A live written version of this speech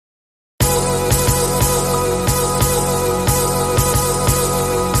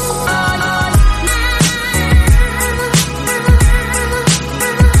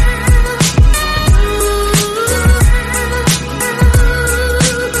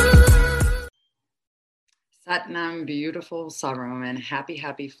Satnam, beautiful sovereign woman,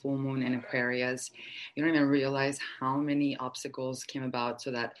 happy full moon in Aquarius. You don't even realize how many obstacles came about so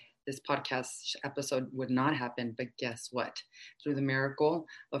that this podcast episode would not happen. But guess what? Through the miracle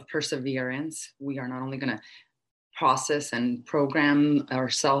of perseverance, we are not only going to process and program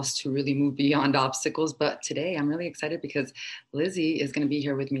ourselves to really move beyond obstacles. But today I'm really excited because Lizzie is going to be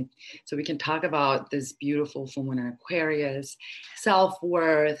here with me so we can talk about this beautiful full moon in Aquarius,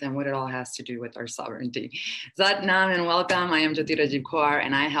 self-worth, and what it all has to do with our sovereignty. Zatnam and welcome. I am Jyoti Rajiv Kaur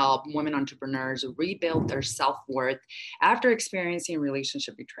and I help women entrepreneurs rebuild their self-worth after experiencing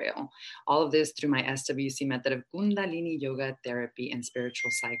relationship betrayal. All of this through my SWC method of Kundalini yoga therapy and spiritual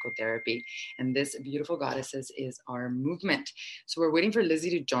psychotherapy. And this beautiful goddesses is our movement. So we're waiting for Lizzie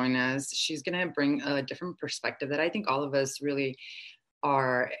to join us. She's going to bring a different perspective that I think all of us really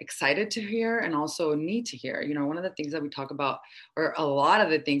are excited to hear and also need to hear. You know, one of the things that we talk about, or a lot of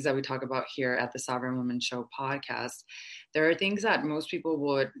the things that we talk about here at the Sovereign Woman Show podcast, there are things that most people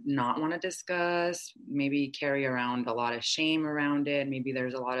would not want to discuss, maybe carry around a lot of shame around it. Maybe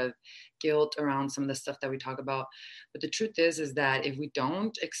there's a lot of guilt around some of the stuff that we talk about. But the truth is that if we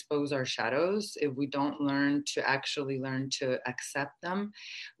don't expose our shadows, if we don't learn to accept them,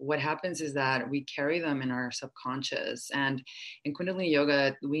 what happens is that we carry them in our subconscious. And in Kundalini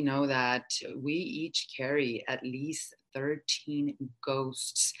Yoga, we know that we each carry at least 13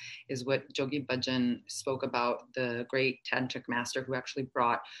 ghosts, is what Yogi Bhajan spoke about, the great tantric master who actually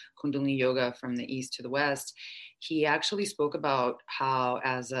brought Kundalini Yoga from the East to the West. He actually spoke about how,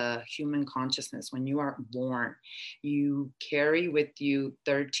 as a human consciousness, when you are born, you carry with you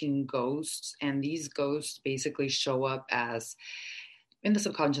 13 ghosts, and these ghosts basically show up as in the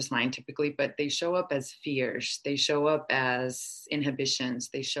subconscious mind typically, but they show up as fears, they show up as inhibitions,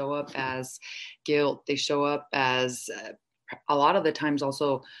 they show up as guilt, they show up as a lot of the times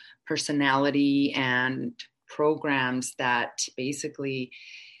also personality and programs that basically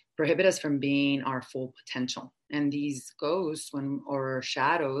prohibit us from being our full potential. And these ghosts, or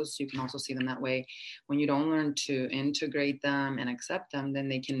shadows, you can also see them that way. When you don't learn to integrate them and accept them, then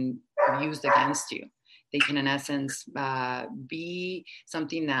they can be used against you. They can, in essence, be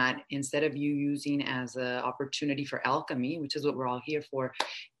something that instead of you using as an opportunity for alchemy, which is what we're all here for,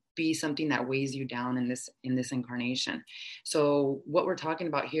 be something that weighs you down in this incarnation. So what we're talking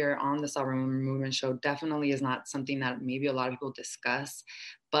about here on the Sovereign Woman Movement Show definitely is not something that maybe a lot of people discuss,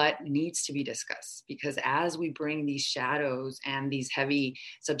 but needs to be discussed, because as we bring these shadows and these heavy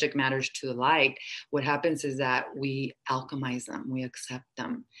subject matters to the light, what happens is that we alchemize them, we accept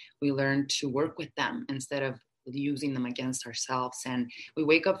them, we learn to work with them instead of using them against ourselves. And we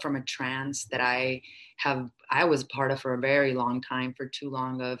wake up from a trance that I was part of for a very long time, for too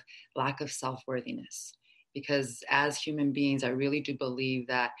long, of lack of self-worthiness. Because as human beings, I really do believe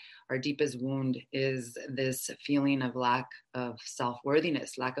that our deepest wound is this feeling of lack of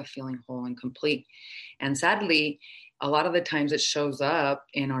self-worthiness, lack of feeling whole and complete. And sadly, a lot of the times it shows up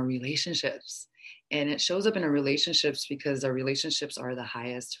in our relationships. And it shows up in our relationships because our relationships are the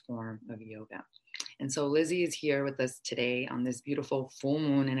highest form of yoga. And so Lizzie is here with us today on this beautiful full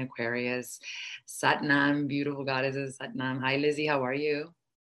moon in Aquarius. Satnam, beautiful goddesses, Satnam. Hi, Lizzie, how are you?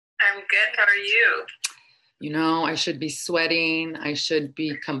 I'm good. How are you? You know, I should be sweating. I should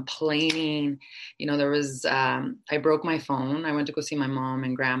be complaining. You know, I broke my phone. I went to go see my mom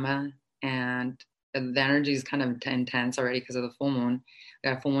and grandma, and the energy is kind of intense already because of the full moon. We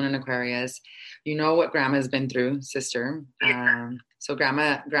got full moon in Aquarius. You know what grandma has been through, sister. So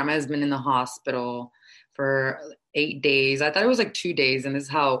grandma has been in the hospital for 8 days. I thought it was like 2 days, and this is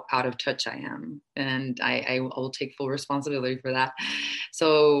how out of touch I am. And I will take full responsibility for that.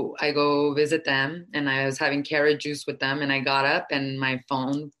 So I go visit them, and I was having carrot juice with them, and I got up and my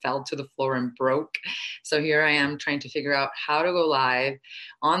phone fell to the floor and broke. So here I am trying to figure out how to go live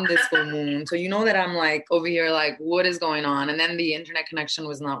on this full moon. So you know that I'm like over here, like, what is going on? And then the internet connection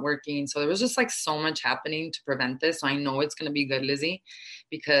was not working. So there was just like so much happening to prevent this. So I know it's going to be good, Lizzie,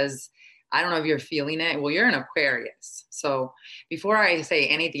 because I don't know if you're feeling it. Well, you're in Aquarius. So before I say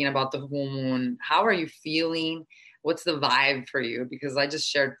anything about the full moon, how are you feeling? What's the vibe for you? Because I just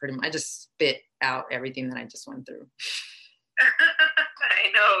shared I just spit out everything that I just went through. I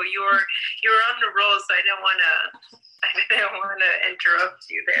know you were on the roll, so I didn't want to interrupt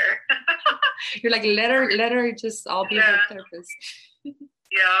you there. You're like, let her just, I'll be her therapist.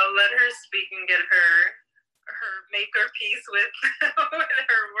 Yeah, I'll let her speak and get her make her peace with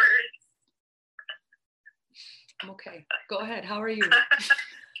her words. Okay, go ahead. How are you?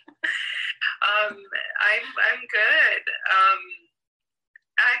 I'm good.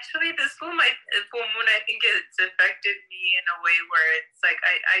 actually, this full moon, I think it's affected me in a way where it's like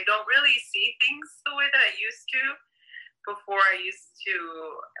I don't really see things the way that I used to. Before, I used to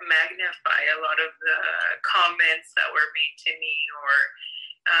magnify a lot of the comments that were made to me, or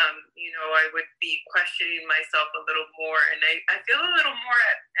I would be questioning myself a little more, and I feel a little more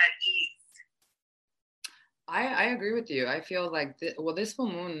at ease. I agree with you. I feel like, this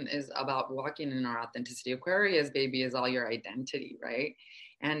full moon is about walking in our authenticity. Aquarius, baby, is all your identity, right?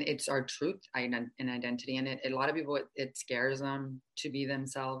 And it's our truth and identity. And a lot of people, it scares them to be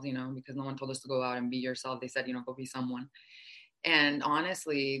themselves, because no one told us to go out and be yourself. They said, go be someone. And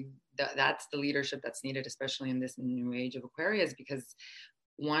honestly, that's the leadership that's needed, especially in this new age of Aquarius, because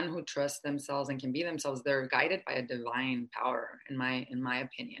one who trusts themselves and can be themselves, they're guided by a divine power, in my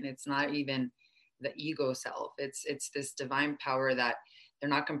opinion. It's not even the ego self. It's this divine power that they're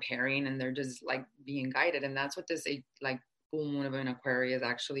not comparing, and they're just like being guided. And that's what this like full moon of an Aquarius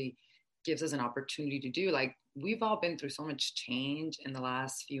actually gives us an opportunity to do. Like, we've all been through so much change in the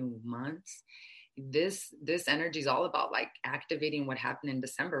last few months. This energy is all about like activating what happened in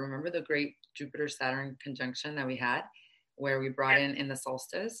December. Remember the great Jupiter Saturn conjunction that we had, where we brought in the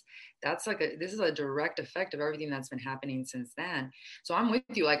solstice? That's like this is a direct effect of everything that's been happening since then. So I'm with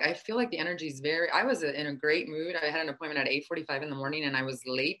you. Like, I feel like the energy is I was in a great mood. I had an appointment at 8:45 in the morning, and I was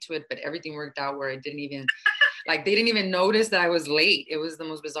late to it, but everything worked out where I didn't even like, they didn't even notice that I was late. It was the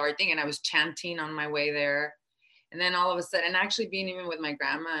most bizarre thing. And I was chanting on my way there. And then all of a sudden, and actually being even with my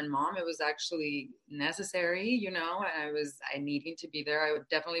grandma and mom, it was actually necessary, and I needing to be there. I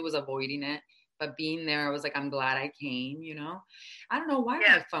definitely was avoiding it, but being there, I was like, I'm glad I came, I don't know why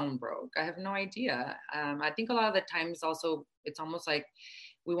my phone broke. I have no idea. I think a lot of the times also, it's almost like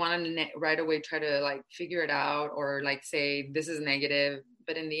we want to right away try to like figure it out, or like say this is negative.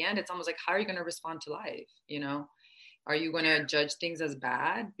 But in the end, it's almost like, how are you going to respond to life? Are you going to judge things as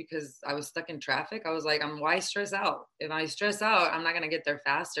bad? Because I was stuck in traffic. I was like, why stress out? If I stress out, I'm not going to get there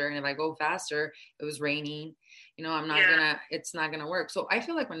faster. And if I go faster, it was raining, it's not going to work. So I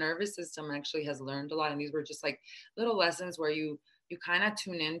feel like my nervous system actually has learned a lot. And these were just like little lessons where you kind of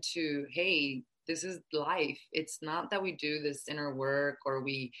tune into, hey, this is life. It's not that we do this inner work or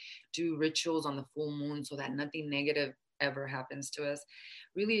we do rituals on the full moon so that nothing negative ever happens to us.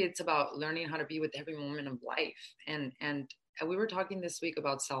 Really, it's about learning how to be with every moment of life. And we were talking this week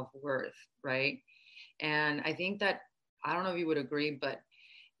about self-worth, right? And I think that, I don't know if you would agree, but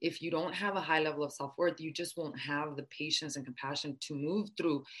if you don't have a high level of self-worth, you just won't have the patience and compassion to move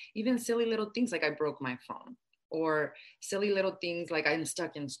through even silly little things like I broke my phone, or silly little things like I'm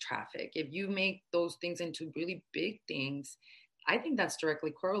stuck in traffic. If you make those things into really big things, I think that's directly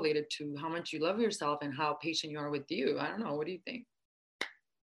correlated to how much you love yourself and how patient you are with you. I don't know. What do you think?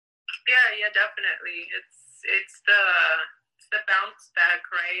 Yeah, definitely. It's the bounce back,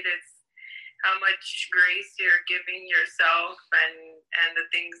 right? It's how much grace you're giving yourself and the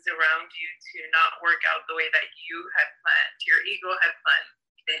things around you to not work out the way that you had planned. Your ego had planned,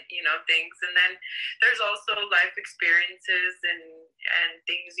 things. And then there's also life experiences and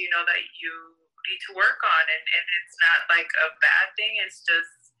things, that you need to work on. And it's not like a bad thing. It's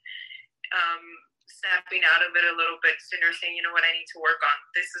just snapping out of it a little bit sooner, saying, you know what, I need to work on.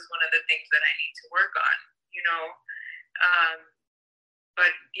 This is one of the things that I need to work on,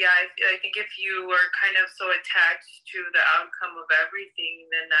 But yeah, I think if you are kind of so attached to the outcome of everything,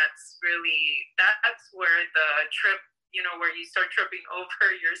 then that's where the trip, where you start tripping over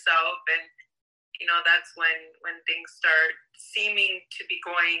yourself, and that's when things start seeming to be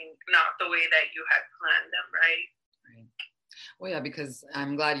going not the way that you had planned them, right? Right. Well, yeah, because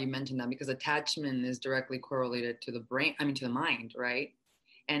I'm glad you mentioned that, because attachment is directly correlated to the brain, to the mind, right?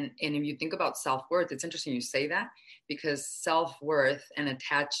 And if you think about self-worth, it's interesting you say that, because self-worth and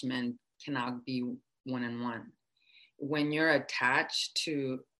attachment cannot be one and one. When you're attached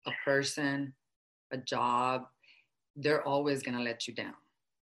to a person, a job, they're always going to let you down,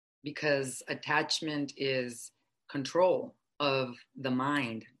 because attachment is control of the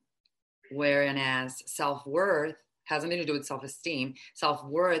mind, whereas self-worth has nothing to do with self-esteem.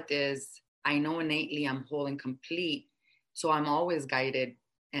 Self-worth is, I know innately I'm whole and complete, so I'm always guided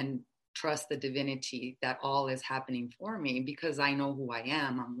and trust the divinity that all is happening for me, because I know who I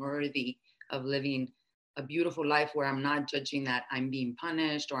am. I'm worthy of living a beautiful life where I'm not judging that I'm being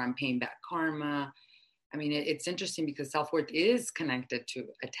punished or I'm paying back karma. It's interesting because self-worth is connected to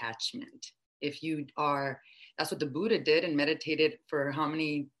attachment. That's what the Buddha did and meditated for how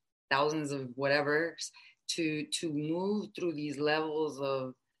many thousands of whatever to move through these levels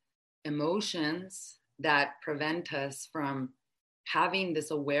of emotions that prevent us from having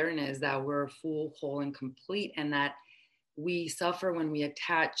this awareness that we're full, whole, and complete, and that we suffer when we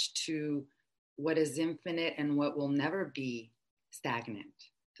attach to what is infinite and what will never be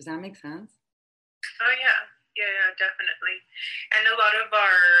stagnant. Does that make sense? Oh yeah, definitely. And a lot of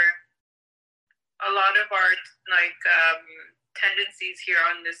our like tendencies here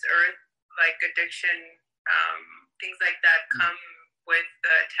on this earth, like addiction, things like that, come with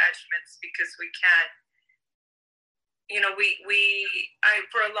attachments because we can't.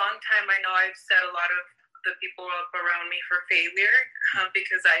 For a long time, I know I've set a lot of the people up around me for failure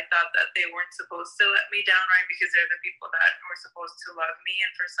because I thought that they weren't supposed to let me down, right? Because they're the people that were supposed to love me.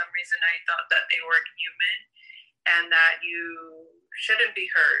 And for some reason, I thought that they weren't human and that you shouldn't be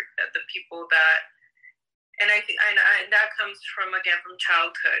hurt, that the people that, and I think that comes from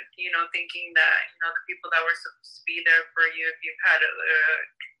childhood, thinking that, the people that were supposed to be there for you if you've had a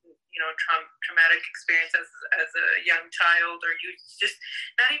traumatic experience as a young child, or you just,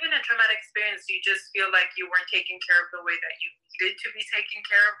 not even a traumatic experience, you just feel like you weren't taken care of the way that you needed to be taken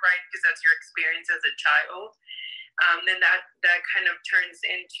care of, right? Because that's your experience as a child. Then that kind of turns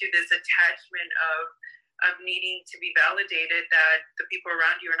into this attachment of needing to be validated that the people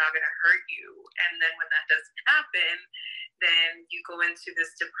around you are not going to hurt you. And then when that doesn't happen, then you go into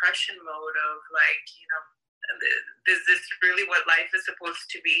this depression mode of like, is this really what life is supposed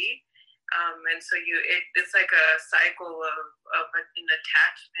to be? And so it's like a cycle of an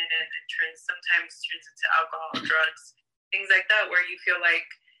attachment, and it sometimes turns into alcohol, drugs, things like that, where you feel like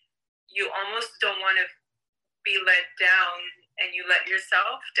you almost don't want to be let down, and you let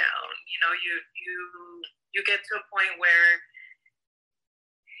yourself down. You get to a point where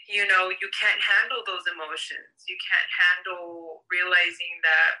you can't handle those emotions. You can't handle realizing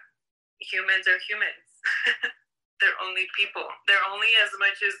that humans are humans. They're only people. They're only as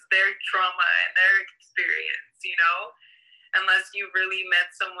much as their trauma and their experience, unless you really met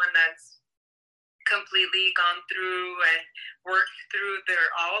someone that's completely gone through and worked through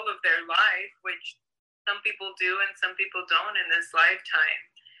all of their life, which some people do and some people don't in this lifetime.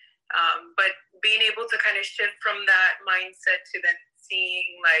 But being able to kind of shift from that mindset to then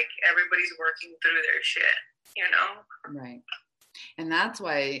seeing like everybody's working through their shit, Right. And that's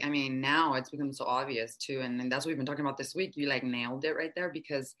why, now it's become so obvious too. And that's what we've been talking about this week. You like nailed it right there,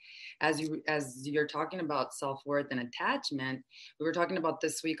 because as you're talking about self-worth and attachment, we were talking about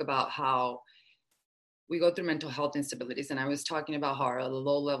this week about how we go through mental health instabilities. And I was talking about how our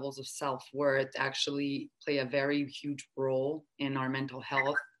low levels of self-worth actually play a very huge role in our mental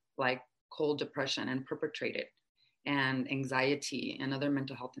health, like cold depression and perpetrated, and anxiety and other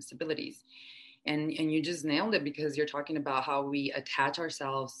mental health instabilities. And you just nailed it, because you're talking about how we attach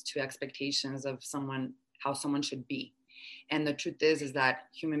ourselves to expectations of how someone should be. And the truth is that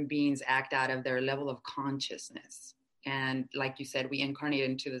human beings act out of their level of consciousness. And like you said, we incarnate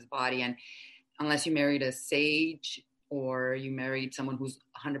into this body. And unless you married a sage or you married someone who's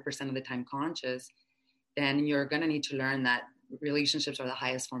 100% of the time conscious, then you're going to need to learn that relationships are the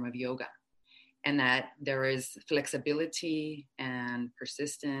highest form of yoga. And that there is flexibility and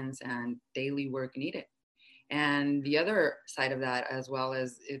persistence and daily work needed. And the other side of that, as well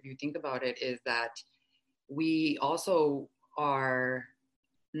as if you think about it, is that we also are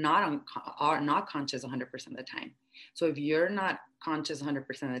not conscious 100% of the time. So if you're not conscious 100%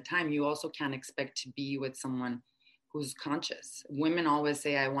 of the time, you also can't expect to be with someone who's conscious. Women always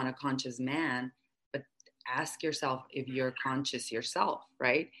say, I want a conscious man, but ask yourself if you're conscious yourself,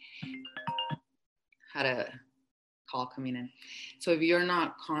 right? Had a call coming in. So if you're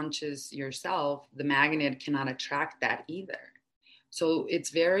not conscious yourself, the magnet cannot attract that either. So it's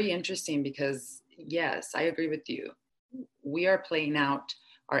very interesting because, yes, I agree with you. We are playing out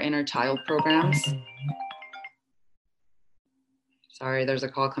our inner child programs. Sorry, there's a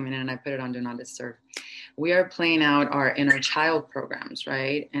call coming in and I put it on Do Not Disturb. We are playing out our inner child programs,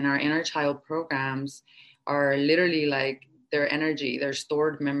 right? And our inner child programs are literally like their energy, their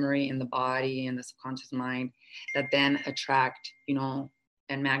stored memory in the body and the subconscious mind that then attract,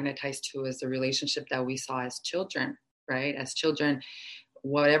 and magnetize to us the relationship that we saw as children, right? As children,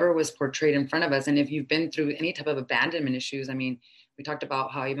 whatever was portrayed in front of us. And if you've been through any type of abandonment issues, we talked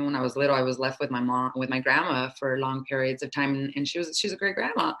about how even when I was little, I was left with my grandma for long periods of time. And she's a great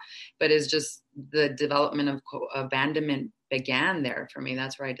grandma, but it's just the development of abandonment began there for me.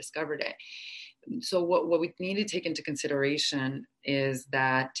 That's where I discovered it. So what we need to take into consideration is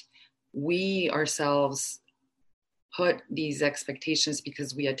that we ourselves put these expectations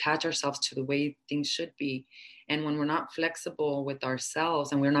because we attach ourselves to the way things should be. And when we're not flexible with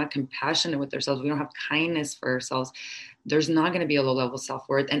ourselves and we're not compassionate with ourselves, we don't have kindness for ourselves, there's not going to be a low level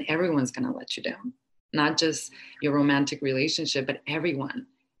self-worth, and everyone's going to let you down. Not just your romantic relationship, but everyone.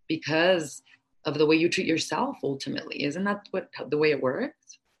 Because of the way you treat yourself ultimately. Isn't that the way it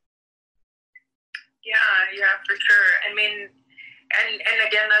works? Yeah, for sure. I mean, and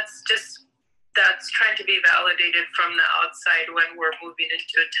again, that's trying to be validated from the outside when we're moving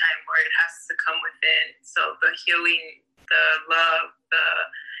into a time where it has to come within. So the healing, the love,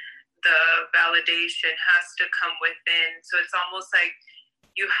 the validation has to come within. So it's almost like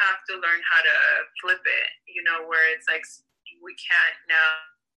you have to learn how to flip it, where it's like we can't now.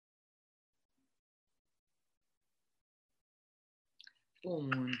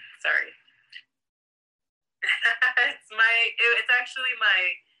 Sorry. It's actually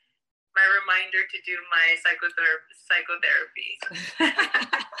my reminder to do my psychotherapy.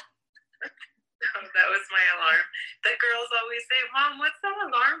 That was my alarm. The girls always say, "Mom, what's that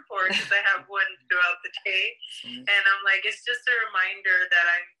alarm for?" Because I have one throughout the day. And I'm like, it's just a reminder that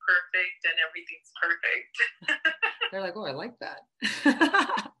I'm perfect and everything's perfect. They're like, oh, I like that.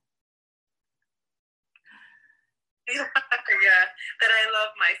 Yeah, that I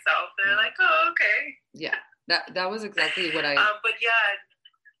love myself. They're like, oh, okay. Yeah, that was exactly what I... But yeah.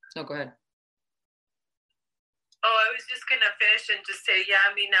 No, go ahead. Oh, I was just going to finish and just say, yeah,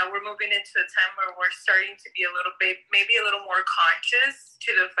 I mean, now we're moving into a time where we're starting to be maybe a little more conscious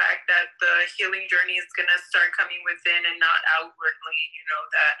to the fact that the healing journey is going to start coming within and not outwardly,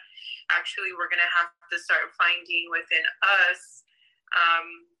 that actually we're going to have to start finding within us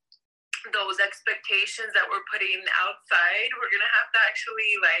those expectations that we're putting outside. We're going to have to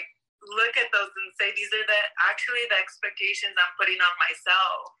actually look at those and say, these are actually the expectations I'm putting on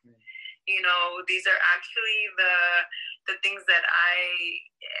myself. These are actually the things that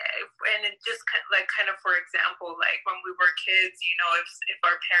and it just kind of, for example, like when we were kids, if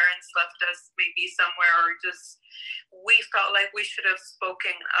our parents left us maybe somewhere, or just we felt like we should have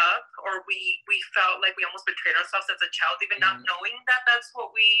spoken up, or we felt like we almost betrayed ourselves as a child, even not knowing that that's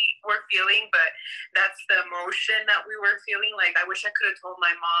what we were feeling, but that's the emotion that we were feeling. Like, I wish I could have told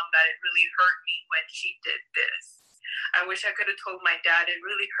my mom that it really hurt me when she did this. I wish I could have told my dad it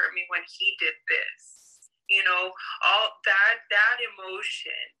really hurt me when he did this. All that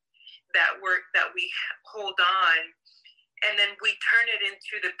emotion that we hold on, and then we turn it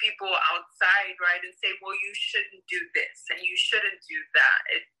into the people outside, right? And say, well, you shouldn't do this and you shouldn't do that.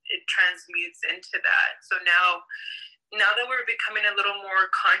 It transmutes into that. So now that we're becoming a little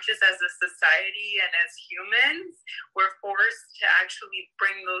more conscious as a society and as humans, we're forced to actually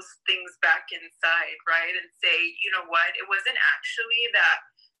bring those things back inside, right? And say, you know what? It wasn't actually that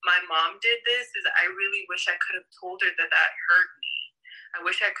my mom did this. I really wish I could have told her that hurt me. I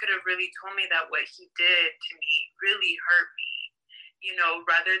wish I could have really told me that what he did to me really hurt me,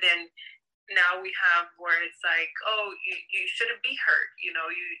 rather than now we have where it's like, oh, you shouldn't be hurt, you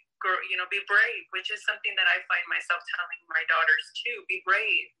grow, be brave, which is something that I find myself telling my daughters too. Be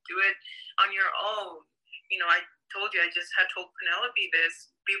brave, do it on your own. I told you, I just had told Penelope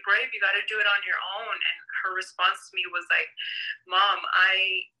this, be brave, you got to do it on your own. And her response to me was like, Mom,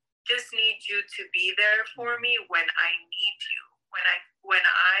 I just need you to be there for me when I need you. When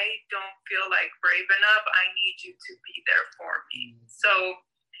I don't feel like brave enough, I need you to be there for me. So,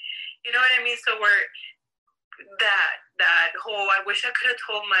 you know what I mean? So we're that whole, I wish I could have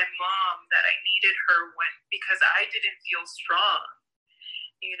told my mom that I needed her because I didn't feel strong.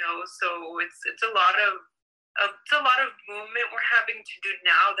 So it's a lot of movement we're having to do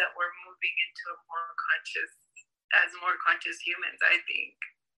now that we're moving into more conscious humans, I think.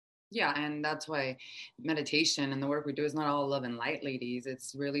 Yeah, and that's why meditation and the work we do is not all love and light, ladies.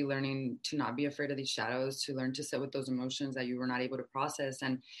 It's really learning to not be afraid of these shadows, to learn to sit with those emotions that you were not able to process.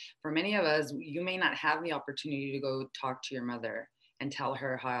 And for many of us, you may not have the opportunity to go talk to your mother and tell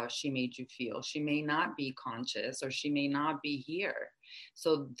her how she made you feel. She may not be conscious, or she may not be here.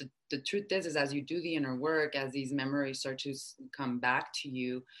 So the truth is as you do the inner work, as these memories start to come back to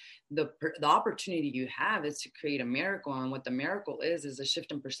you, the opportunity you have is to create a miracle. And what the miracle is a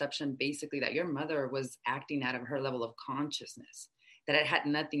shift in perception, basically, that your mother was acting out of her level of consciousness, that it had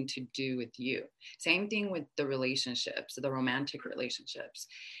nothing to do with you. Same thing with the relationships, the romantic relationships.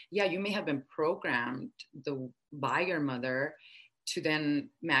 Yeah, you may have been programmed by your mother to then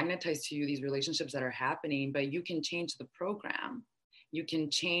magnetize to you these relationships that are happening, but you can change the program. You can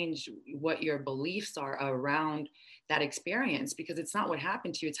change what your beliefs are around that experience, because it's not what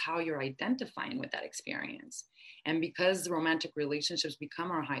happened to you, it's how you're identifying with that experience. And because romantic relationships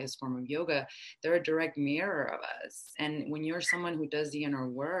become our highest form of yoga, they're a direct mirror of us. And when you're someone who does the inner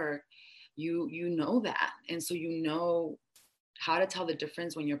work, you know that. And so you know how to tell the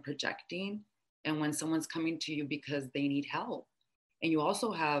difference when you're projecting and when someone's coming to you because they need help. And you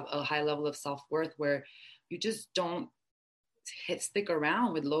also have a high level of self-worth where you just don't stick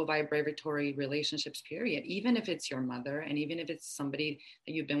around with low vibratory relationships, period. Even if it's your mother, and even if it's somebody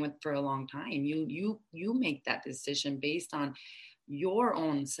that you've been with for a long time, you make that decision based on your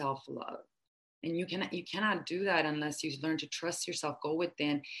own self-love. And you cannot do that unless you learn to trust yourself, go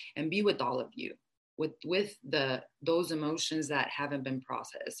within and be with all of you, with those emotions that haven't been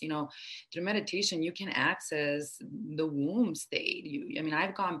processed. Through meditation, you can access the womb state. I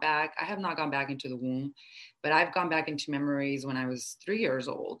have not gone back into the womb, but I've gone back into memories when I was 3 years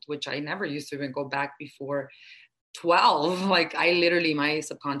old, which I never used to even go back before 12. Like, I literally, my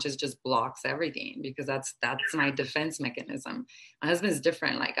subconscious just blocks everything, because that's my defense mechanism. My husband's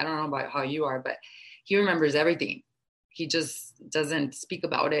different. Like, I don't know about how you are, but he remembers everything. He just doesn't speak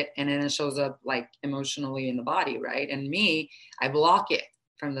about it, and then it shows up like emotionally in the body, right? And me, I block it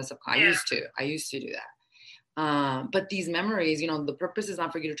from the subconscious. I used to do that. But these memories, the purpose is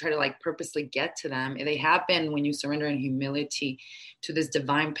not for you to try to like purposely get to them. They happen when you surrender in humility to this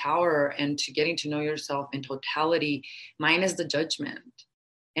divine power and to getting to know yourself in totality, minus the judgment.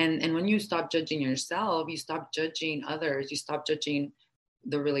 And when you stop judging yourself, you stop judging others, you stop judging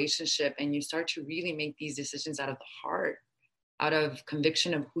the relationship, and you start to really make these decisions out of the heart, out of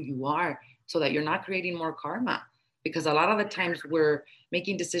conviction of who you are, so that you're not creating more karma. Because a lot of the times we're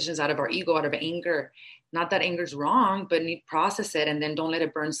making decisions out of our ego, out of anger. Not that anger's wrong, but need to process it, and then don't let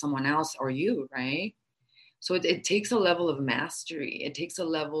it burn someone else or you, right? So it takes a level of mastery. It takes a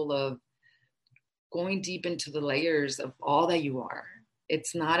level of going deep into the layers of all that you are.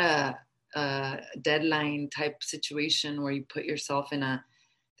 It's not a deadline type situation where you put yourself in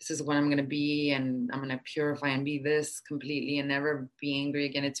this is what I'm going to be, and I'm going to purify and be this completely and never be angry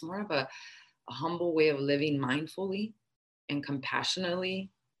again. It's more of a humble way of living mindfully and compassionately,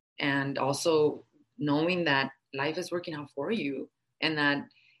 and also knowing that life is working out for you, and that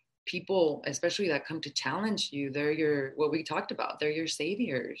people, especially that come to challenge you, they're what we talked about, they're your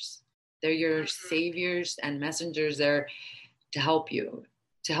saviors. They're your saviors and messengers there to help you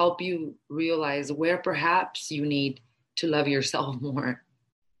realize where perhaps you need to love yourself more,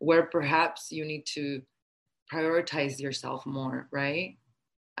 where perhaps you need to prioritize yourself more, right?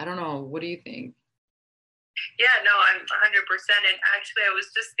 I don't know. What do you think? Yeah, no, I'm 100%. And actually, I was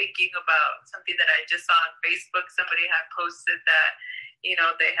just thinking about something that I just saw on Facebook. Somebody had posted that,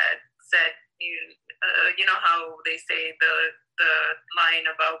 they had said, you know how they say the line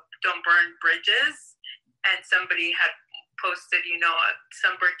about don't burn bridges, and somebody had posted,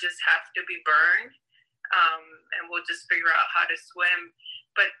 some bridges have to be burned, and we'll just figure out how to swim.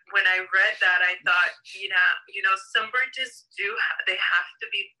 But when I read that, I thought, some bridges they have to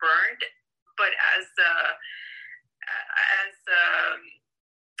be burned, but as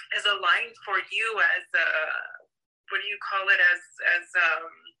a line for you, as a, what do you call it, as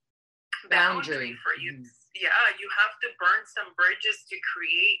boundary for you. Yeah, you have to burn some bridges to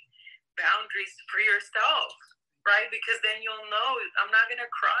create boundaries for yourself, right? Because then you'll know, I'm not going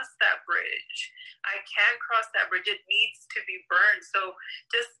to cross that bridge. I can't cross that bridge. It needs to be burned. So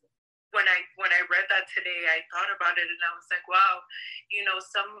just when I read that today, I thought about it, and I was like, wow,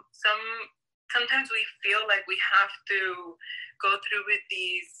 sometimes we feel like we have to go through with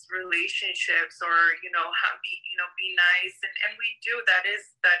these relationships, or be nice, and we do. That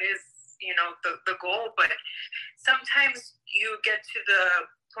is the goal. But sometimes you get to the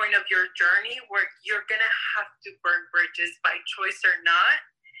point of your journey where you're gonna have to burn bridges by choice or not,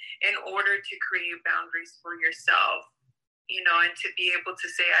 in order to create boundaries for yourself. And to be able to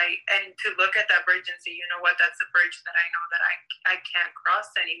say, and to look at that bridge and say, you know what, that's a bridge that I know that I can't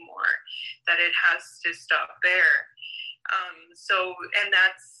cross anymore, that it has to stop there. And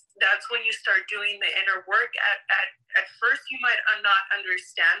that's when you start doing the inner work. At first, you might not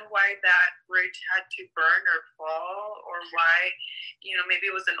understand why that bridge had to burn or fall, or why, maybe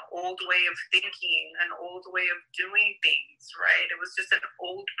it was an old way of thinking, an old way of doing things, right? It was just an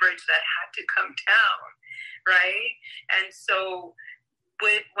old bridge that had to come down, right? And so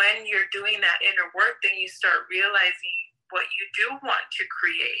when you're doing that inner work, then you start realizing what you do want to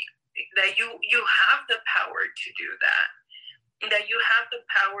create, that you have the power to do that you have the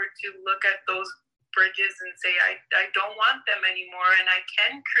power to look at those bridges and say, I don't want them anymore, and I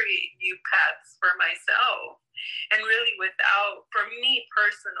can create new paths for myself. And really, for me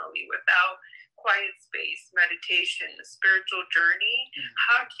personally, without quiet space, meditation, the spiritual journey,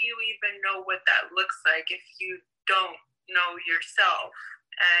 how do you even know what that looks like if you don't know yourself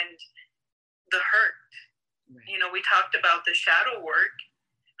and the hurt? Right. We talked about the shadow work.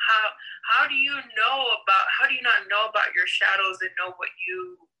 How do you not know about your shadows and know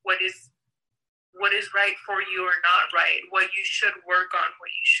what is right for you or not right, what you should work on, what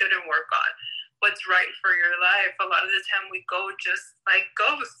you shouldn't work on? what's right for your life. A lot of the time we go just like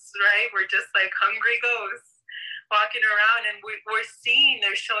ghosts, right? We're just like hungry ghosts walking around, and we're seeing,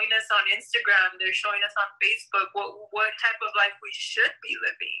 they're showing us on Instagram, they're showing us on Facebook what type of life we should be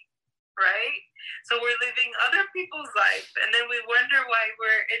living, right? So we're living other people's life, and then we wonder why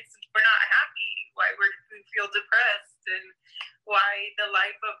we're not happy, why we feel depressed, and why the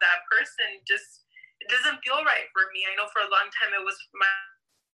life of that person just, it doesn't feel right for me. I know for a long time it was my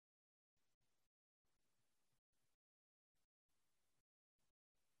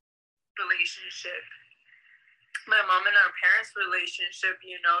relationship, my mom and our parents' relationship,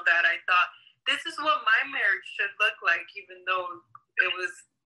 that I thought this is what my marriage should look like, even though it was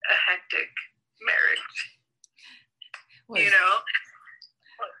a hectic marriage. Well,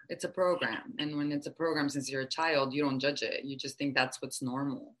 it's a program, and when it's a program, since you're a child, you don't judge it. You just think that's what's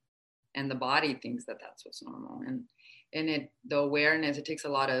normal, and the body thinks that that's what's normal. And the awareness, it takes a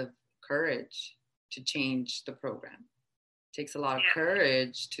lot of courage to change the program. It takes a lot of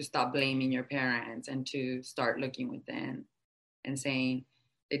courage to stop blaming your parents and to start looking within and saying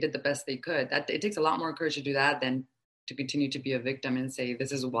they did the best they could. That it takes a lot more courage to do that than to continue to be a victim and say,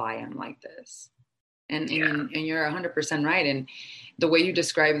 this is why I'm like this. And you're 100% right. And the way you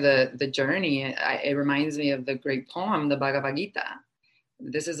describe the journey, it reminds me of the great poem, the Bhagavad Gita.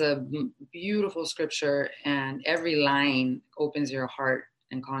 This is a beautiful scripture, and every line opens your heart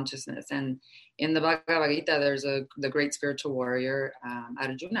and consciousness. And in the Bhagavad Gita, there's the great spiritual warrior,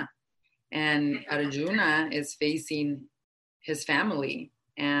 Arjuna. And Arjuna is facing his family,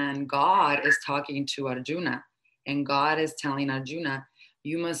 and God is talking to Arjuna. And God is telling Arjuna,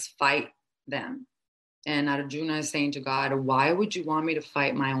 you must fight them. And Arjuna is saying to God, why would you want me to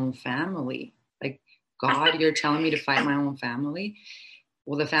fight my own family? Like, God, you're telling me to fight my own family?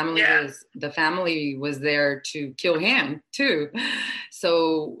 Well, the family was there to kill him too.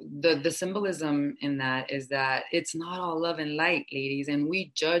 So the symbolism in that is that it's not all love and light, ladies, and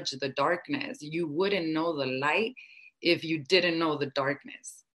we judge the darkness. You wouldn't know the light if you didn't know the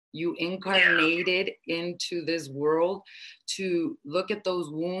darkness. You incarnated into this world to look at those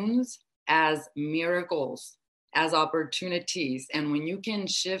wounds as miracles, as opportunities. And when you can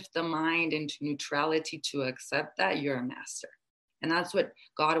shift the mind into neutrality to accept that, you're a master. And that's what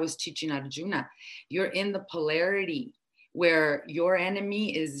God was teaching Arjuna. You're in the polarity where your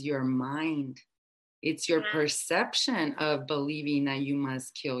enemy is your mind. It's your perception of believing that you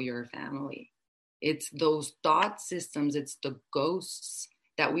must kill your family. It's those thought systems, it's the ghosts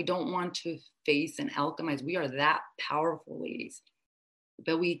that we don't want to face and alchemize. We are that powerful, ladies.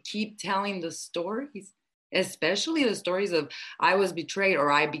 But we keep telling the stories, especially the stories of I was betrayed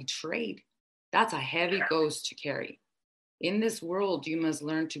or I betrayed. That's a heavy ghost to carry. In this world, you must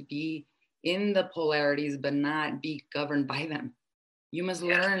learn to be in the polarities, but not be governed by them. You must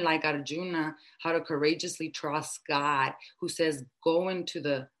learn, like Arjuna, how to courageously trust God, who says, go into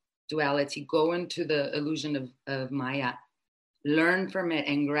the duality, go into the illusion of Maya, learn from it,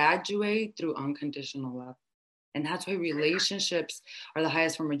 and graduate through unconditional love. And that's why relationships are the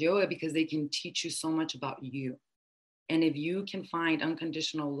highest form of yoga, because they can teach you so much about you. And if you can find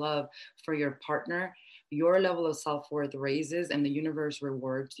unconditional love for your partner, your level of self-worth raises and the universe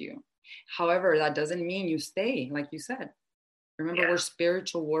rewards you. However, that doesn't mean you stay, like you said. Remember, we're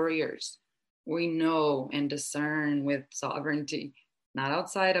spiritual warriors. We know and discern with sovereignty, not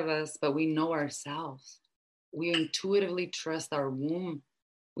outside of us, but we know ourselves. We intuitively trust our womb.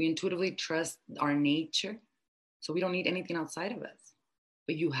 We intuitively trust our nature. So we don't need anything outside of us.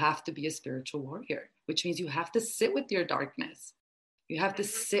 But you have to be a spiritual warrior, which means you have to sit with your darkness. You have to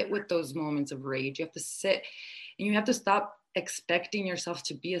sit with those moments of rage. You have to sit, and you have to stop expecting yourself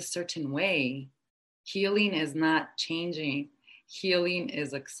to be a certain way. Healing is not changing. Healing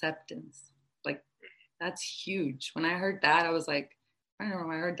is acceptance. Like, that's huge. When I heard that, I was like, I don't know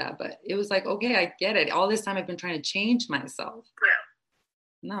why I heard that, but it was like, okay, I get it. All this time I've been trying to change myself.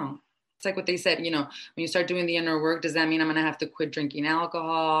 No. It's like what they said, when you start doing the inner work, does that mean I'm going to have to quit drinking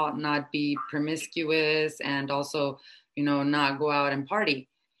alcohol, not be promiscuous, and also, not go out and party?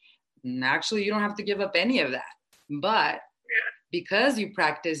 And actually, you don't have to give up any of that. But because you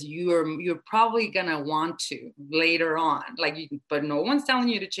practice, you're probably going to want to later on. But no one's telling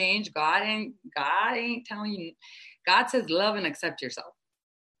you to change. God ain't telling you. God says love and accept yourself.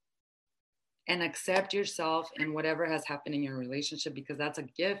 And accept yourself in whatever has happened in your relationship, because that's a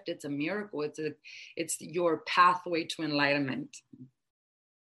gift. It's a miracle. It's your pathway to enlightenment.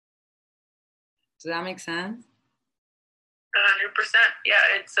 Does that make sense? 100%. Yeah,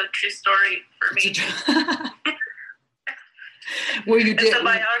 it's a true story for me. Where you It's a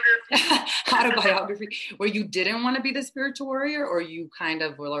biography. Autobiography. Where you didn't want to be the spiritual warrior, or you kind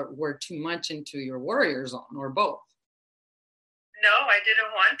of were too much into your warrior zone, or both? No, I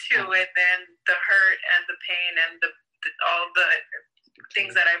didn't want to. And then the hurt and the pain and all the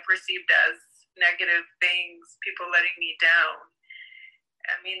things that I perceived as negative things, people letting me down.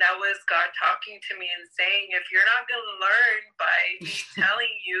 I mean, that was God talking to me and saying, if you're not going to learn by me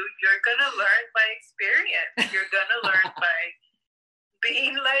telling you, you're going to learn by experience. You're going to learn by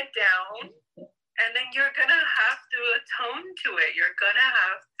being let down, and then you're going to have to atone to it. You're going to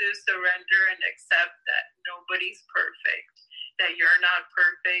have to surrender and accept that nobody's perfect, that you're not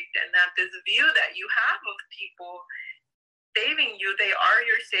perfect, and that this view that you have of people saving you, they are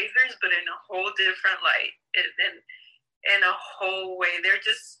your saviors, but in a whole different light. In a whole way, they're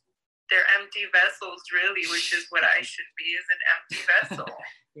empty vessels, really, which is what I should be, is an empty vessel.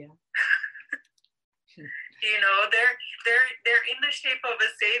 Yeah. You know, they're in the shape of a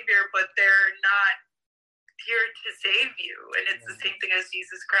savior, but they're not here to save you. And it's the same thing as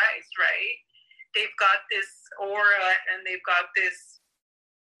Jesus Christ, right? They've got this aura, and they've got this.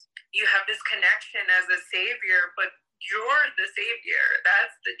 You have this connection as a savior, but you're the savior.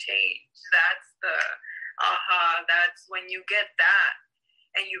 That's the change. That's the aha. That's when you get that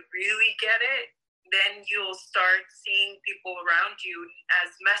and you really get it, then you'll start seeing people around you as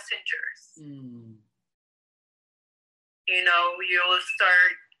messengers. You know, you'll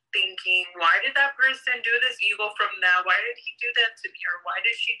start thinking, why did that person do this? You go from that, why did he do that to me? Or why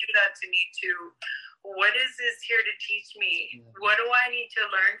did she do that to me, to what is this here to teach me? What do I need to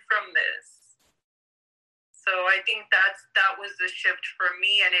learn from this? So I think that was the shift for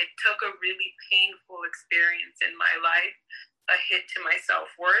me, and it took a really painful experience in my life, a hit to my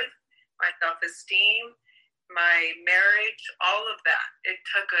self-worth, my self-esteem, my marriage, all of that. It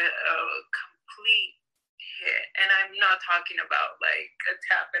took a complete hit, and I'm not talking about like a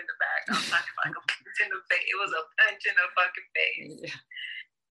tap in the back. I'm talking about like a punch in the face. It was a punch in the fucking face. Yeah.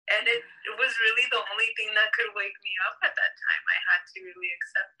 And it was really the only thing that could wake me up at that time. I had to really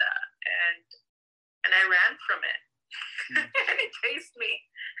accept that, and I ran from it. And it chased me.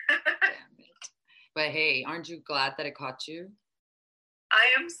 Damn it. But hey, aren't you glad that it caught you?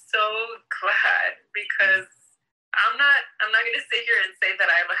 I am so glad, because I'm not going to sit here and say that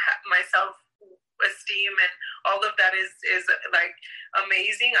I have my self-esteem and all of that is like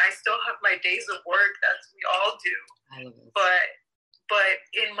amazing. I still have my days of work. That's we all do. I love it. But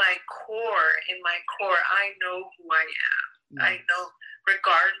in my core, I know who I am. Yes. I know,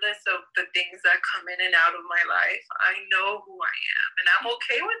 regardless of the things that come in and out of my life, I know who I am, and I'm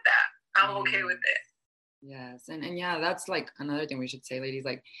okay with that. I'm okay with it. Yes, and yeah, that's like another thing we should say, ladies.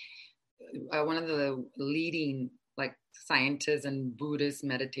 Like one of the leading like scientists and Buddhist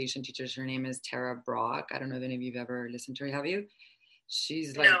meditation teachers, her name is Tara Brach. I don't know if any of you've ever listened to her. Have you?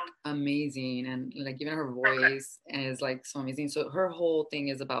 She's like amazing, and like even her voice is like so amazing. So her whole thing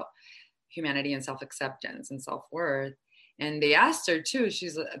is about humanity and self-acceptance and self-worth. And they asked her too,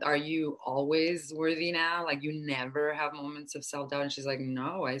 she's like, are you always worthy now? Like you never have moments of self-doubt? And she's like,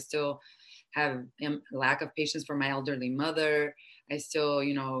 no, I still have lack of patience for my elderly mother. I still,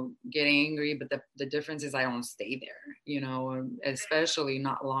 get angry, but the difference is I don't stay there, especially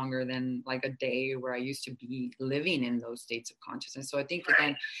not longer than like a day where I used to be living in those states of consciousness. So I think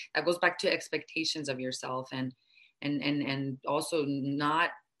again, that goes back to expectations of yourself and also not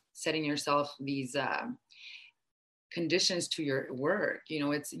setting yourself these conditions to your work.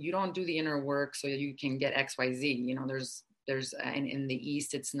 It's, you don't do the inner work so you can get XYZ. There's in the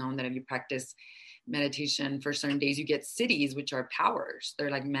East, it's known that if you practice meditation for certain days, you get siddhis, which are powers. They're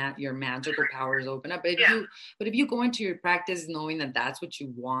like your magical powers open up. But if you go into your practice knowing that that's what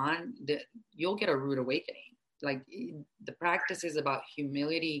you want, you'll get a rude awakening. Like the practice is about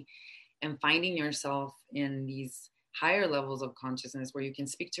humility and finding yourself in these higher levels of consciousness where you can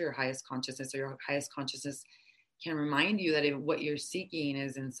speak to your highest consciousness, or your highest consciousness can remind you that what you're seeking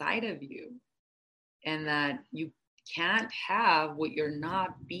is inside of you, and that you can't have what you're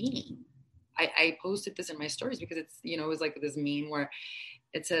not being. I posted this in my stories because it's, it was like this meme where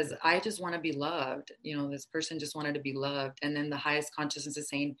it says, I just want to be loved. This person just wanted to be loved. And then the highest consciousness is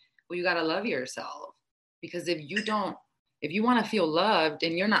saying, well, you got to love yourself, because if you want to feel loved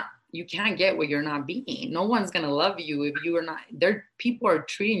and you can't get what you're not being. No one's going to love you if you are not there. People are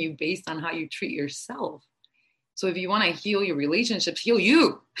treating you based on how you treat yourself. So if you want to heal your relationships, heal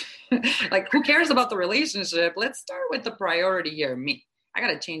you. Like, who cares about the relationship? Let's start with the priority here, me. I got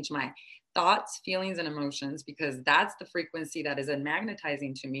to change my thoughts, feelings, and emotions, because that's the frequency that is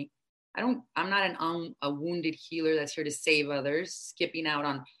magnetizing to me. I'm not a wounded healer that's here to save others, skipping out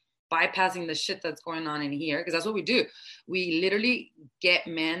on bypassing the shit that's going on in here, because that's what we do. We literally get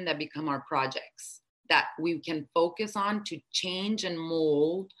men that become our projects that we can focus on to change and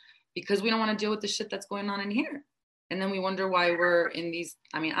mold, because we don't want to deal with the shit that's going on in here. And then we wonder why we're in these.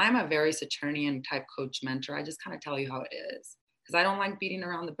 I mean, I'm a very Saturnian type coach mentor. I just kind of tell you how it is, because I don't like beating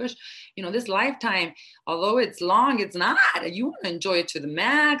around the bush. You know, this lifetime, although it's long, it's not. You want to enjoy it to the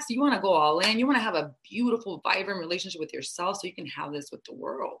max. You want to go all in. You want to have a beautiful, vibrant relationship with yourself so you can have this with the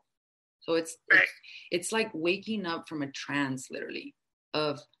world. So it's like waking up from a trance, literally,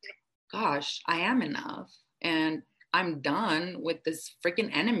 of, gosh, I am enough. And I'm done with this freaking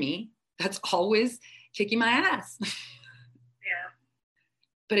enemy that's always kicking my ass. Yeah.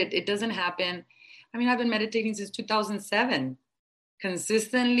 But it doesn't happen. I mean, I've been meditating since 2007,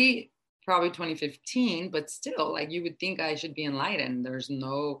 consistently, probably 2015, but still, like, you would think I should be enlightened.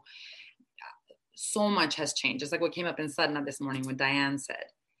 So much has changed. It's like what came up in Sadhana this morning when Diane said,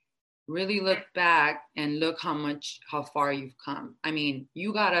 really look back and look how far you've come. I mean,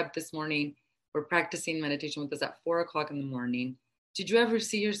 you got up this morning, we're practicing meditation with us at 4:00 in the morning. Did you ever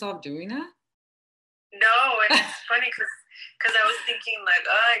see yourself doing that? No, and it's funny because I was thinking like,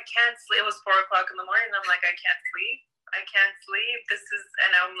 oh, I can't sleep. It was 4:00 in the morning. I'm like, I can't sleep.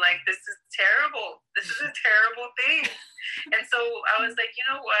 And I'm like, this is terrible. This is a terrible thing. And so I was like, you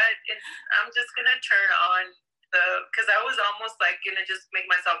know what? I'm just gonna turn on because I was almost like gonna just make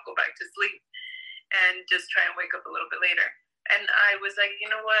myself go back to sleep and just try and wake up a little bit later. And I was like, you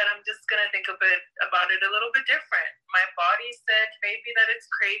know what? I'm just going to think about it a little bit different. My body said maybe that it's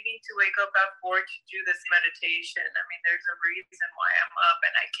craving to wake up at 4 to do this meditation. I mean, there's a reason why I'm up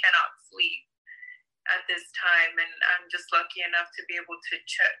and I cannot sleep at this time. And I'm just lucky enough to be able to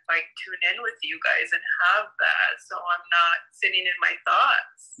tune in with you guys and have that. So I'm not sitting in my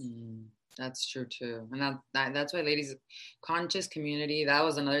thoughts. That's true too. And that's why, ladies, conscious community, that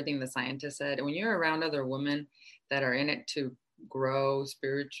was another thing the scientists said. When you're around other women that are in it to grow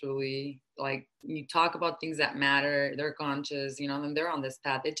spiritually, like, you talk about things that matter, they're conscious, you know, and they're on this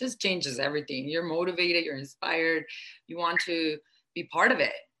path, it just changes everything. You're motivated, you're inspired, you want to be part of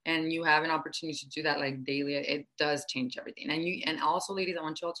it, and you have an opportunity to do that like daily. It does change everything. And also, ladies, I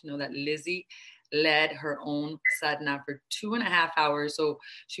want you all to know that Lizzie led her own sadhana for 2.5 hours. So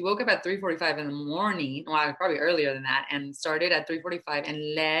she woke up at 3:45 in the morning, well, probably earlier than that, and started at 3:45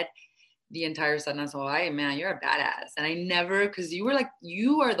 and led the entire sadhana. So man, you're a badass. And I never, because you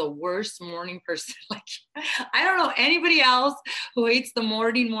are the worst morning person. Like, I don't know anybody else who hates the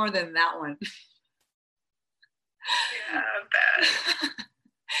morning more than that one. Yeah, bad.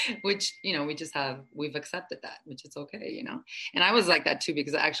 Which, you know, we've accepted that, which is okay, you know. And I was like that too,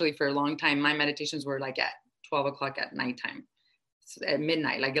 because actually for a long time, my meditations were like at 12:00 at nighttime, at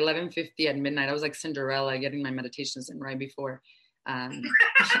midnight, like 11:50 at midnight. I was like Cinderella getting my meditations in right before.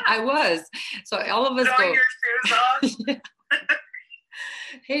 I was. So all of us go. Your shoes off.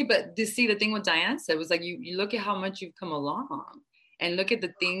 Hey, but to see the thing what Diane said was like, you look at how much you've come along, and look at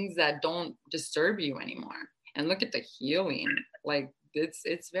the things that don't disturb you anymore, and look at the healing. Like,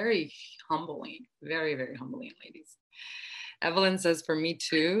 it's very humbling, very, very humbling, ladies. Evelyn says, for me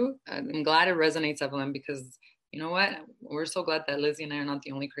too. I'm glad it resonates, Evelyn, because you know what? We're so glad that Lizzie and I are not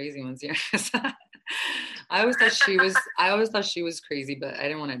the only crazy ones here. I always thought she was crazy, but I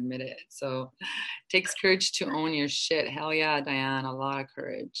didn't want to admit it. So it takes courage to own your shit. Hell yeah, Diane, a lot of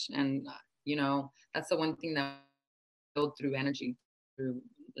courage. And you know, that's the one thing that build through energy, through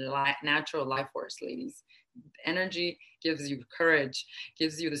natural life force, ladies. Energy gives you courage,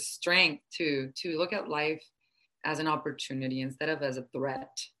 gives you the strength to look at life as an opportunity instead of as a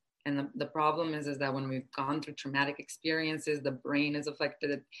threat. And the problem is that when we've gone through traumatic experiences, the brain is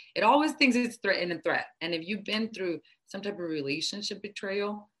affected. It always thinks it's a threat. And if you've been through some type of relationship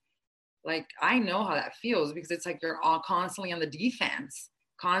betrayal, like, I know how that feels, because it's like you're all constantly on the defense,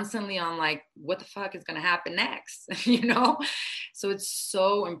 constantly on like, what the fuck is going to happen next? You know? So it's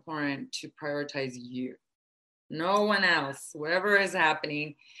so important to prioritize you. No one else, whatever is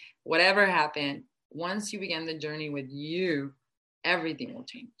happening, whatever happened, once you begin the journey with you, everything will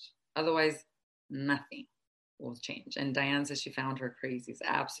change. Otherwise, nothing will change. And Diane says she found her crazies.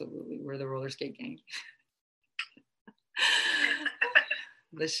 Absolutely. We're the roller skate gang.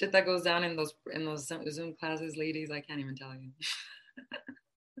 The shit that goes down in those Zoom classes, ladies, I can't even tell you.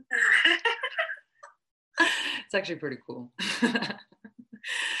 It's actually pretty cool.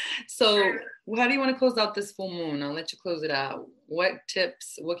 So how do you want to close out this full moon? I'll let you close it out. What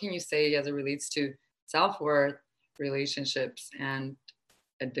can you say as it relates to self-worth, relationships, and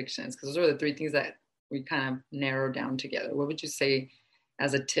addictions? Because those are the 3 things that we kind of narrowed down together. What would you say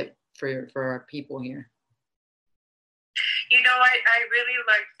as a tip for our people here? I really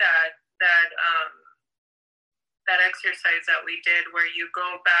like that exercise that we did where you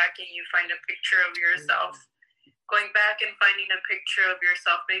go back and you find a picture of yourself. Going back and finding a picture of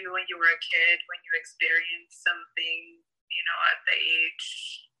yourself, maybe when you were a kid, when you experienced something, at the age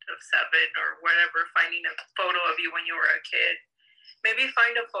of 7 or whatever, finding a photo of you when you were a kid. Maybe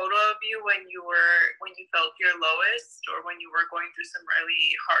find a photo of you when you felt your lowest or when you were going through some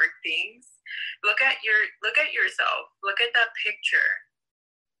really hard things. Look at yourself. Look at that picture,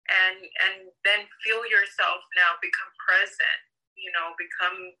 and then feel yourself now. Become present.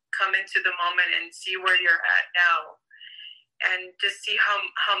 Come into the moment and see where you're at now, and just see how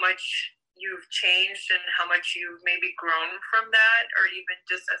much you've changed and how much you've maybe grown from that, or even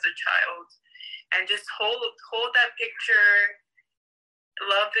just as a child, and just hold that picture.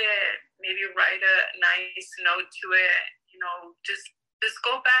 Love it. Maybe write a nice note to it. Just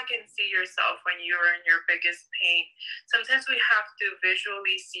go back and see yourself when you were in your biggest pain. Sometimes we have to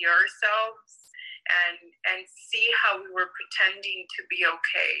visually see ourselves and see how we were pretending to be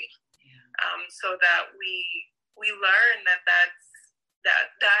okay, so that we learn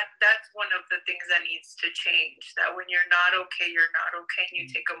that's one of the things that needs to change. That when you're not okay, you're not okay, and you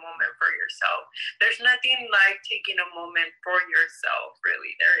take a moment for yourself. There's nothing like taking a moment for yourself,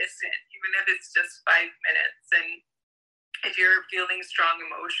 really. There isn't, even if it's just 5 minutes. And if you're feeling strong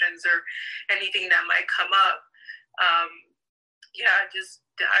emotions or anything that might come up,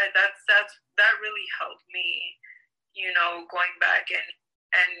 that really helped me, going back and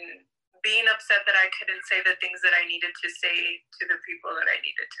being upset that I couldn't say the things that I needed to say to the people that I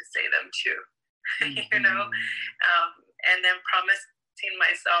needed to say them to, and then promising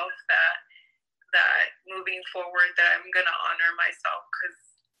myself that moving forward that I'm going to honor myself, because,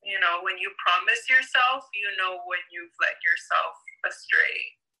 when you promise yourself, when you've let yourself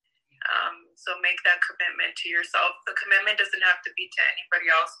astray. So make that commitment to yourself. The commitment doesn't have to be to anybody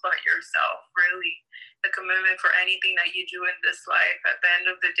else but yourself, really. The commitment for anything that you do in this life, at the end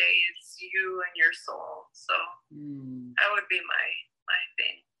of the day, it's you and your soul. So that would be my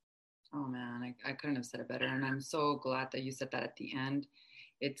thing. Oh man, I couldn't have said it better. And I'm so glad that you said that at the end.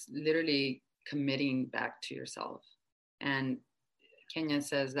 It's literally committing back to yourself. And Kenya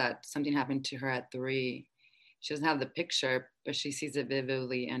says that something happened to her at 3. She doesn't have the picture, but she sees it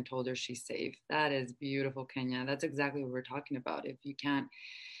vividly and told her she's safe. That is beautiful, Kenya. That's exactly what we're talking about. If you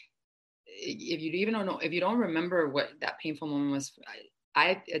don't remember what that painful moment was,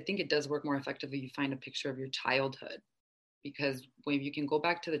 I think it does work more effectively. You find a picture of your childhood, because when you can go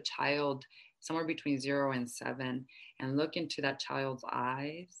back to the child somewhere between 0 and 7 and look into that child's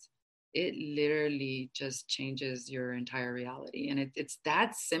eyes, it literally just changes your entire reality. And it's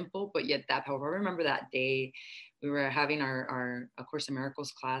that simple, but yet that powerful. I remember that day we were having our A Course in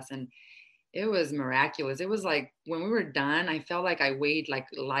Miracles class, and it was miraculous. It was like when we were done, I felt like I weighed like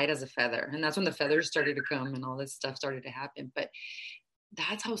light as a feather. And that's when the feathers started to come and all this stuff started to happen. But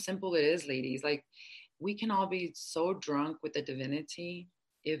that's how simple it is, ladies. Like, we can all be so drunk with the divinity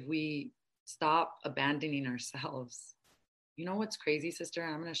if we stop abandoning ourselves. You know what's crazy, sister?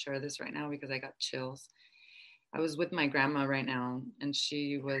 I'm going to share this right now because I got chills. I was with my grandma right now, and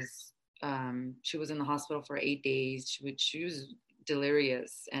she was in the hospital for 8 days. She was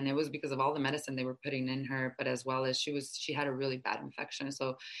delirious, and it was because of all the medicine they were putting in her, but as well as she had a really bad infection.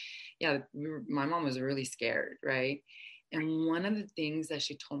 So yeah, my mom was really scared, right? And one of the things that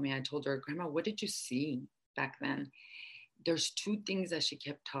she told me, I told her, Grandma, what did you see back then? There's 2 things that she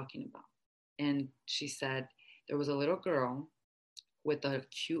kept talking about. And she said, there was a little girl with a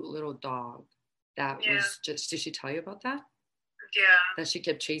cute little dog that was just, did she tell you about that? Yeah. That she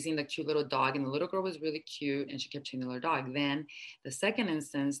kept chasing the cute little dog, and the little girl was really cute, and she kept chasing the little dog. Then the second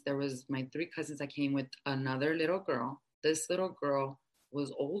instance, there was my 3 cousins that came with another little girl. This little girl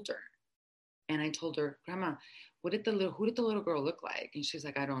was older. And I told her, Grandma, who did the little girl look like? And she's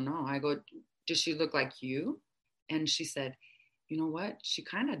like, I don't know. I go, does she look like you? And she said, you know what? She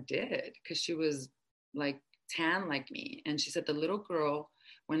kind of did, because she was like tan like me. And she said the little girl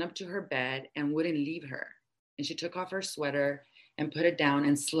went up to her bed and wouldn't leave her. And she took off her sweater and put it down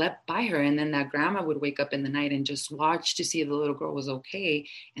and slept by her. And then that grandma would wake up in the night and just watch to see if the little girl was okay.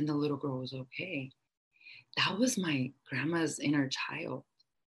 And the little girl was okay. That was my grandma's inner child.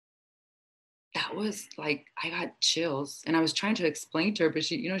 That was like, I got chills. And I was trying to explain to her, but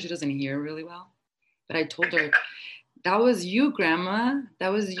she doesn't hear really well. But I told her, that was you, Grandma.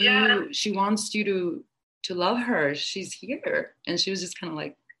 That was you. Yeah. She wants you to love her. She's here. And she was just kind of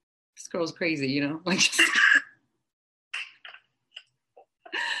like, this girl's crazy, like.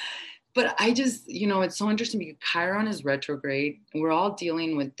 But I just, it's so interesting because Chiron is retrograde. We're all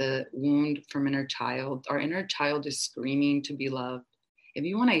dealing with the wound from inner child. Our inner child is screaming to be loved. If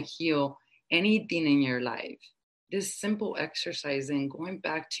you want to heal anything in your life, this simple exercise and going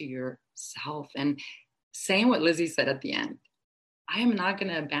back to yourself and saying what Lizzie said at the end, I am not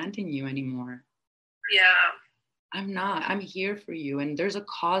going to abandon you anymore. Yeah. I'm not. I'm here for you. And there's a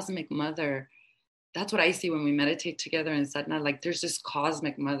cosmic mother. That's what I see when we meditate together in Sadhana. Like there's this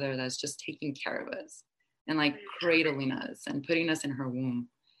cosmic mother that's just taking care of us and like cradling us and putting us in her womb.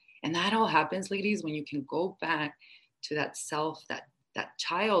 And that all happens, ladies, when you can go back to that self, that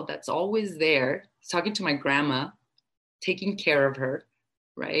child that's always there. I was talking to my grandma, taking care of her,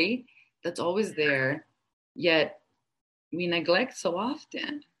 right? That's always there. Yet we neglect so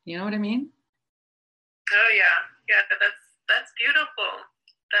often. You know what I mean? Oh yeah. Yeah, that's beautiful.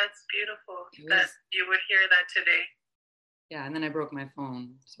 That's beautiful that you would hear that today. Yeah, and then I broke my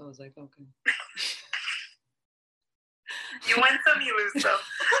phone. So I was like, okay. You win some, you lose some.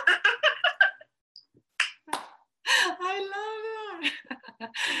 I love that.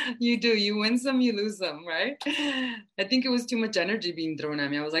 You do. You win some, you lose some, right? I think it was too much energy being thrown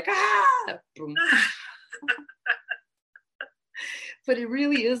at me. I was like, boom. But it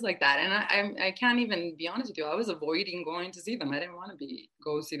really is like that. And I can't even be honest with you. I was avoiding going to see them. I didn't want to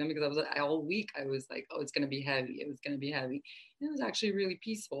go see them because all week I was like, oh, it's going to be heavy. It was going to be heavy. And it was actually really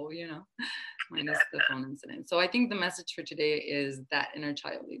peaceful, minus the phone incident. So I think the message for today is that inner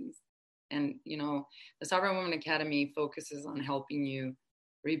child, ladies. And, the Sovereign Woman Academy focuses on helping you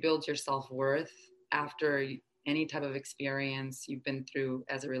rebuild your self-worth after any type of experience you've been through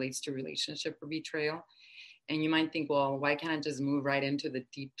as it relates to relationship or betrayal. And you might think, well, why can't I just move right into the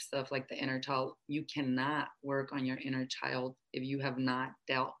deep stuff like the inner child? You cannot work on your inner child if you have not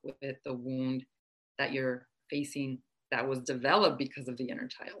dealt with the wound that you're facing that was developed because of the inner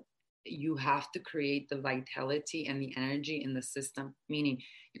child. You have to create the vitality and the energy in the system, meaning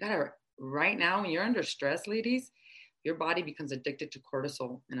you got to, right now, when you're under stress, ladies, your body becomes addicted to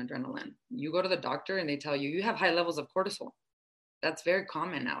cortisol and adrenaline. You go to the doctor and they tell you, you have high levels of cortisol. That's very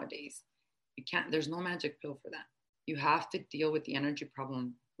common nowadays. There's no magic pill for that. You have to deal with the energy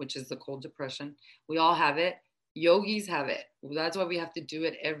problem, which is the cold depression. We all have it. Yogis have it. That's why we have to do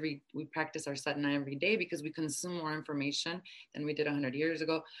it we practice our sadhana every day because we consume more information than we did 100 years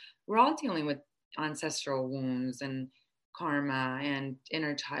ago. We're all dealing with ancestral wounds and karma and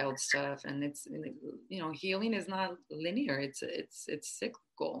inner child stuff. And it's, healing is not linear. It's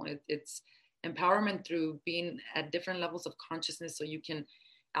cyclical. It's empowerment through being at different levels of consciousness so you can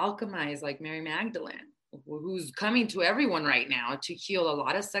alchemize like Mary Magdalene, who's coming to everyone right now to heal a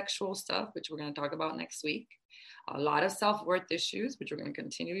lot of sexual stuff, which we're going to talk about next week, a lot of self-worth issues, which we're going to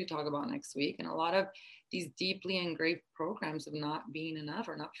continue to talk about next week, and a lot of these deeply engraved programs of not being enough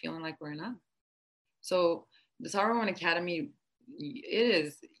or not feeling like we're enough. So the Sovereign Woman Academy,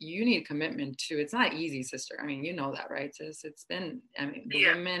 you need commitment to. It's not easy, sister. I mean, you know that, right, sis? It's been, the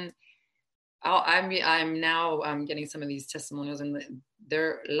women, I'm now getting some of these testimonials and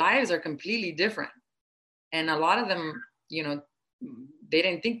their lives are completely different. And a lot of them, they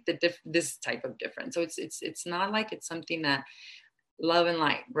didn't think this type of difference. So it's not like it's something that love and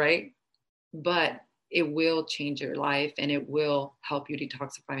light, right? But it will change your life and it will help you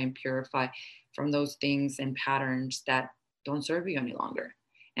detoxify and purify from those things and patterns that don't serve you any longer.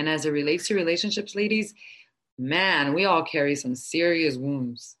 And as it relates to relationships, ladies, man, we all carry some serious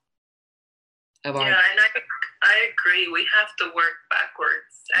wounds. And I agree. We have to work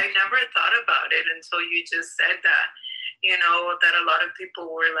backwards. I never thought about it until you just said that, that a lot of people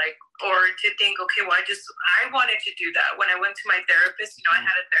were like, or to think, okay, well, I wanted to do that. When I went to my therapist, I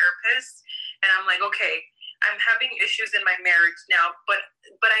had a therapist and I'm like, okay, I'm having issues in my marriage now,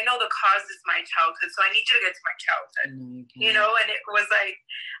 but I know the cause is my childhood. So I need you to get to my childhood, and it was like,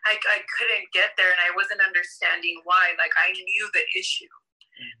 I couldn't get there and I wasn't understanding why. Like I knew the issue.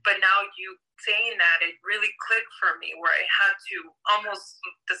 But now you saying that, it really clicked for me where I had to almost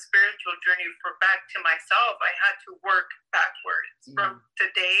the spiritual journey for back to myself. I had to work backwards from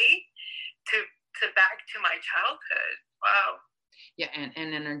today to back to my childhood. Wow. Yeah.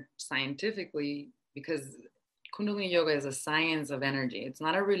 And scientifically, because Kundalini Yoga is a science of energy. It's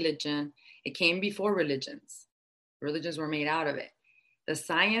not a religion. It came before religions. Religions were made out of it. The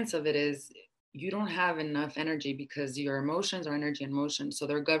science of it is you don't have enough energy because your emotions are energy and motion. So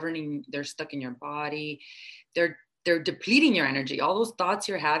they're stuck in your body. They're depleting your energy. All those thoughts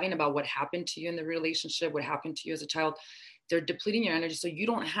you're having about what happened to you in the relationship, what happened to you as a child, they're depleting your energy. So you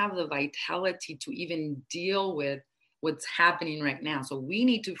don't have the vitality to even deal with what's happening right now. So we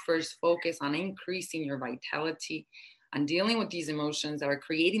need to first focus on increasing your vitality, on dealing with these emotions that are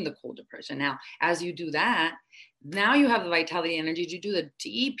creating the cold depression. Now, as you do that, now you have the vitality energy to do the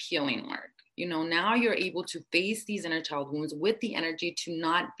deep healing work. Now you're able to face these inner child wounds with the energy to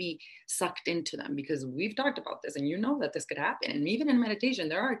not be sucked into them, because we've talked about this and that this could happen. And even in meditation,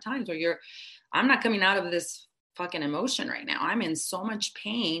 there are times where I'm not coming out of this fucking emotion right now. I'm in so much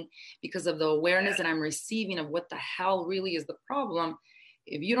pain because of the awareness that I'm receiving of what the hell really is the problem.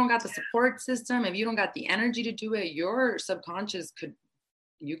 If you don't got the support system, if you don't got the energy to do it, your subconscious could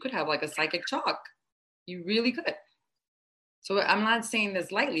have like a psychic shock. You really could. So I'm not saying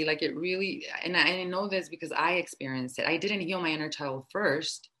this lightly, like it really, and I know this because I experienced it. I didn't heal my inner child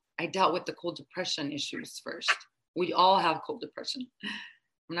first. I dealt with the cold depression issues first. We all have cold depression.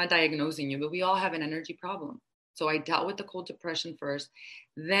 I'm not diagnosing you, but we all have an energy problem. So I dealt with the cold depression first.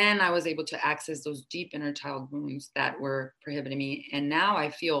 Then I was able to access those deep inner child wounds that were prohibiting me. And now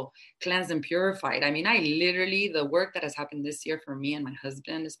I feel cleansed and purified. I mean, the work that has happened this year for me and my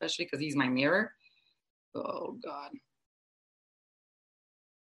husband, especially because he's my mirror. Oh God.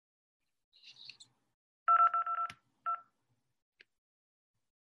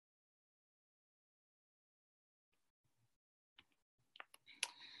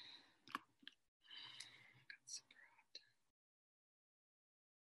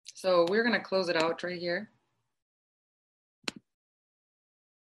 So we're going to close it out right here.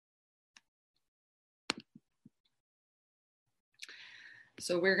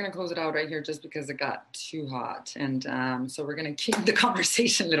 So we're going to close it out right here just because it got too hot. And so we're going to keep the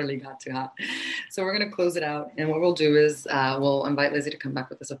conversation literally got too hot. So we're going to close it out. And what we'll do is we'll invite Lizzie to come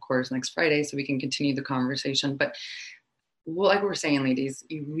back with us, of course, next Friday so we can continue the conversation. But like we were saying, ladies,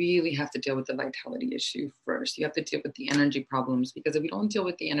 you really have to deal with the vitality issue first. You have to deal with the energy problems, because if you don't deal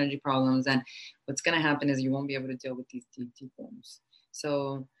with the energy problems, then what's going to happen is you won't be able to deal with these deep, deep wounds.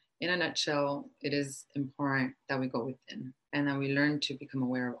 So in a nutshell, it is important that we go within and that we learn to become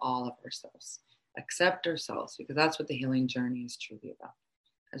aware of all of ourselves, accept ourselves, because that's what the healing journey is truly about.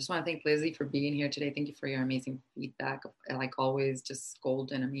 I just want to thank Lizzie for being here today. Thank you for your amazing feedback. Like always, just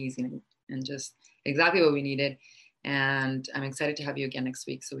golden, amazing, and just exactly what we needed. And I'm excited to have you again next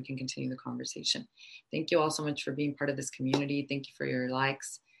week so we can continue the conversation. Thank you all so much for being part of this community. Thank you for your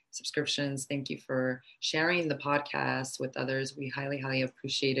likes, subscriptions. Thank you for sharing the podcast with others. We highly, highly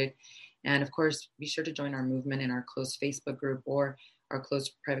appreciate it. And of course, be sure to join our movement in our closed Facebook group or our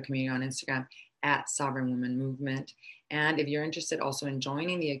closed private community on Instagram at Sovereign Woman Movement. And if you're interested also in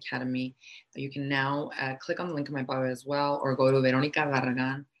joining the Academy, you can now click on the link in my bio as well, or go to Veronica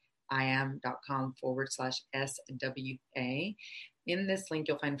Barragan iam.com/SWA. In this link,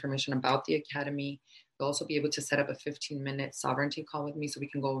 you'll find information about the Academy. You'll also be able to set up a 15-minute sovereignty call with me so we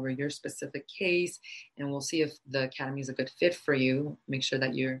can go over your specific case, and we'll see if the Academy is a good fit for you. Make sure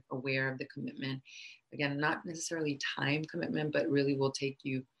that you're aware of the commitment. Again, not necessarily time commitment, but really will take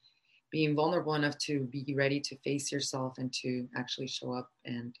you being vulnerable enough to be ready to face yourself and to actually show up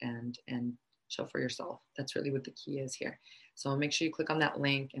and show for yourself. That's really what the key is here. So make sure you click on that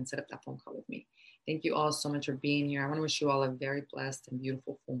link and set up that phone call with me. Thank you all so much for being here. I want to wish you all a very blessed and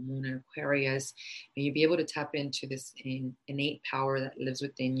beautiful full moon in Aquarius. May you be able to tap into this innate power that lives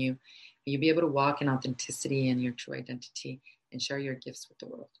within you. May you be able to walk in authenticity and your true identity and share your gifts with the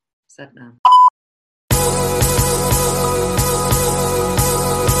world. Sat Nam.